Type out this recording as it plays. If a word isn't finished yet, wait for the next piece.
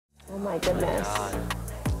my goodness.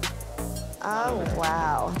 Oh,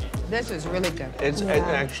 wow. This is really good. It's it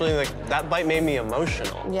actually, like, that bite made me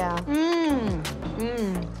emotional. Yeah.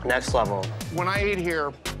 Next level. When I ate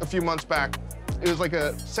here a few months back, it was like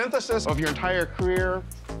a synthesis of your entire career,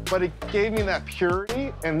 but it gave me that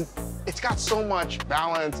purity, and it's got so much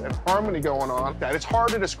balance and harmony going on that it's hard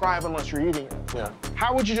to describe unless you're eating it. Yeah.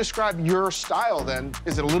 How would you describe your style, then?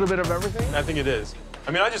 Is it a little bit of everything? I think it is.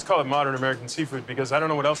 I mean, I just call it modern American seafood because I don't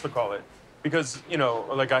know what else to call it. Because, you know,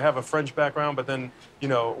 like I have a French background, but then, you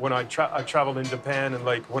know, when I traveled in Japan and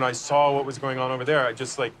like when I saw what was going on over there, I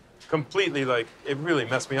just like completely like, it really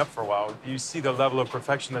messed me up for a while. You see the level of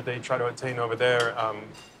perfection that they try to attain over there,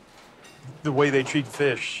 the way they treat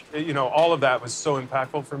fish, you know, all of that was so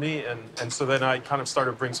impactful for me. And so then I kind of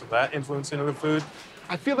started to bring some of that influence into the food.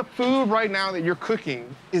 I feel the food right now that you're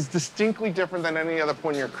cooking is distinctly different than any other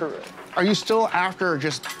point in your career. Are you still after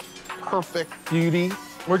just perfect beauty?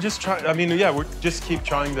 We're just trying, I mean, yeah, we just keep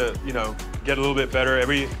trying to, you know, get a little bit better.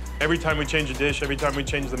 Every time we change a dish, every time we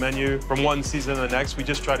change the menu from one season to the next, we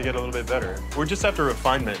just try to get a little bit better. We're just after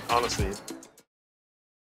refinement, honestly.